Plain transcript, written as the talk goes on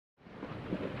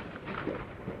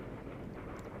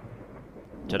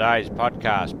Today's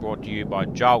podcast brought to you by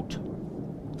Jolt.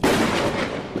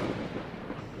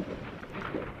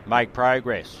 Make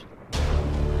progress,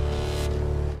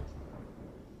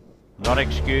 not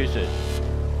excuses.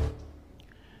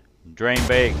 Dream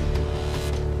big.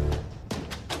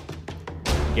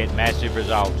 Get massive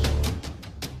results.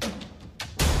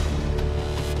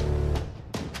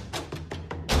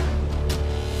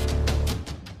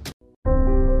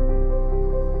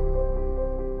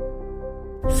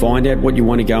 Find out what you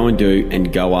want to go and do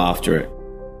and go after it.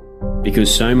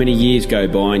 Because so many years go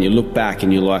by and you look back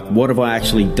and you're like, what have I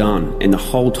actually done? And the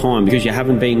whole time, because you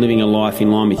haven't been living a life in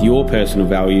line with your personal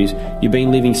values, you've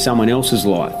been living someone else's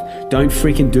life. Don't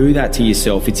freaking do that to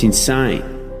yourself. It's insane.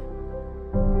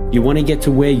 You want to get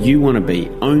to where you want to be,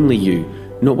 only you.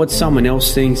 Not what someone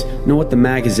else thinks, not what the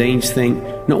magazines think,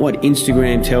 not what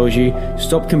Instagram tells you.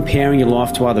 Stop comparing your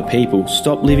life to other people.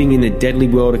 Stop living in the deadly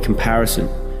world of comparison.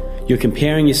 You're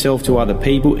comparing yourself to other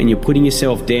people and you're putting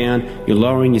yourself down, you're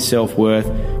lowering your self-worth.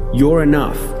 You're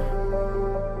enough.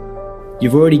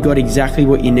 You've already got exactly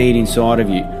what you need inside of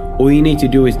you. All you need to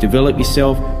do is develop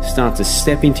yourself, start to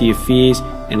step into your fears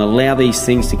and allow these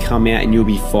things to come out, and you'll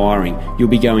be firing. You'll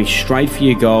be going straight for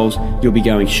your goals, you'll be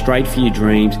going straight for your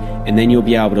dreams, and then you'll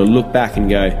be able to look back and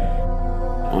go,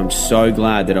 I'm so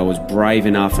glad that I was brave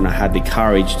enough and I had the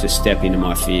courage to step into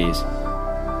my fears.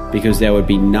 Because there would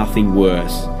be nothing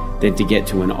worse than to get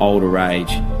to an older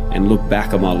age and look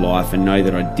back on my life and know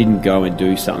that I didn't go and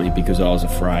do something because I was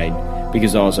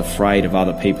afraid of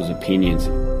other people's opinions.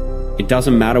 It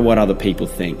doesn't matter what other people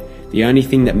think. The only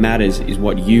thing that matters is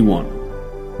what you want.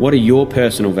 What are your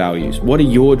personal values? What are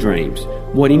your dreams?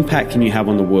 What impact can you have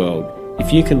on the world?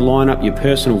 If you can line up your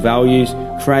personal values,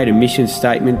 create a mission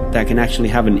statement that can actually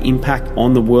have an impact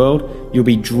on the world, you'll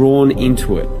be drawn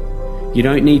into it. You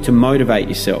don't need to motivate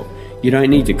yourself. You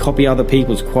don't need to copy other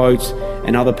people's quotes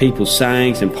and other people's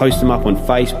sayings and post them up on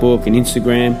Facebook and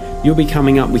Instagram. You'll be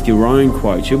coming up with your own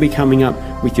quotes. You'll be coming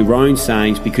up with your own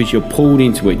sayings because you're pulled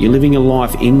into it. You're living a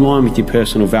life in line with your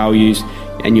personal values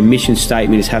and your mission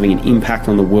statement is having an impact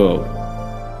on the world.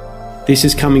 This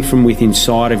is coming from within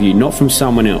inside of you, not from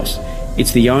someone else.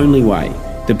 It's the only way.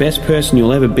 The best person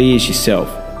you'll ever be is yourself.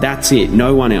 That's it,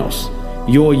 no one else.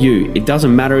 You're you. It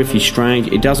doesn't matter if you're strange.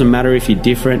 It doesn't matter if you're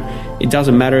different. It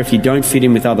doesn't matter if you don't fit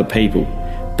in with other people.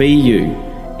 Be you.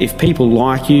 If people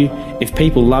like you, if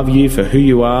people love you for who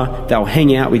you are, they'll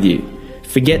hang out with you.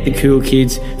 Forget the cool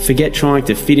kids. Forget trying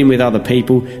to fit in with other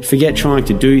people. Forget trying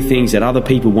to do things that other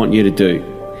people want you to do.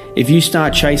 If you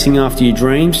start chasing after your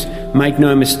dreams, make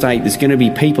no mistake, there's going to be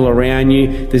people around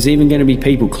you. There's even going to be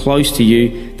people close to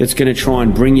you that's going to try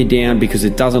and bring you down because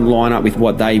it doesn't line up with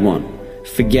what they want.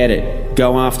 Forget it.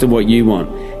 Go after what you want.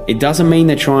 It doesn't mean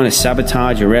they're trying to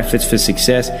sabotage your efforts for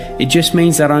success. It just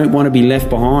means they don't want to be left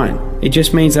behind. It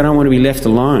just means they don't want to be left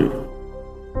alone.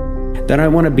 They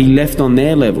don't want to be left on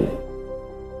their level.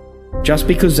 Just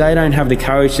because they don't have the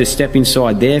courage to step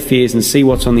inside their fears and see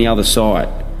what's on the other side.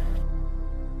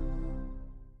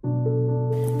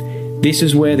 This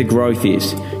is where the growth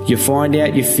is. You find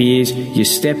out your fears, you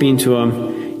step into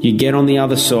them, you get on the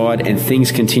other side, and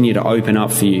things continue to open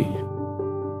up for you.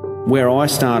 Where I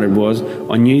started was,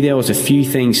 I knew there was a few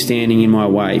things standing in my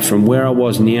way from where I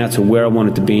was now to where I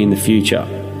wanted to be in the future.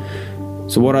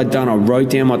 So what I'd done, I wrote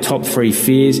down my top 3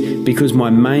 fears because my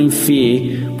main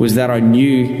fear was that I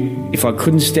knew if I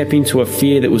couldn't step into a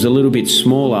fear that was a little bit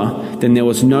smaller, then there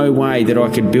was no way that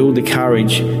I could build the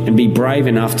courage and be brave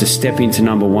enough to step into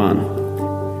number 1.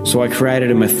 So I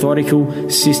created a methodical,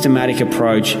 systematic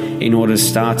approach in order to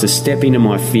start to step into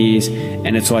my fears,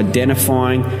 and it's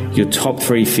identifying your top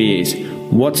 3 fears.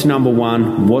 What's number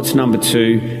 1, what's number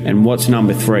 2, and what's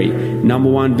number 3? Number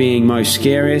 1 being most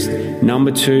scariest,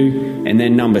 number 2, and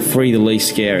then number 3 the least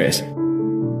scariest.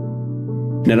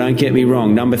 Now don't get me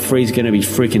wrong, number 3 is going to be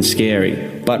freaking scary.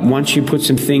 But once you put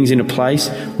some things into place,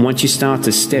 once you start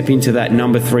to step into that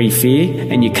number 3 fear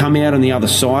and you come out on the other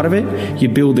side of it, you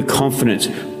build the confidence.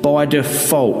 By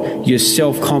default, your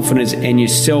self-confidence and your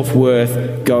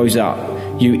self-worth goes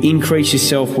up. You increase your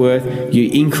self-worth,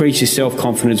 you increase your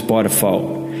self-confidence by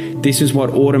default. This is what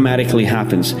automatically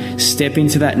happens. Step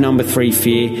into that number 3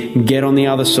 fear, get on the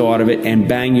other side of it, and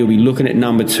bang, you'll be looking at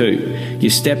number 2.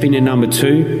 You step into number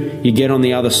 2, you get on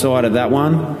the other side of that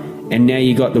one, and now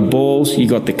you got the balls, you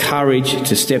got the courage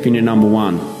to step into number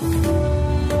 1.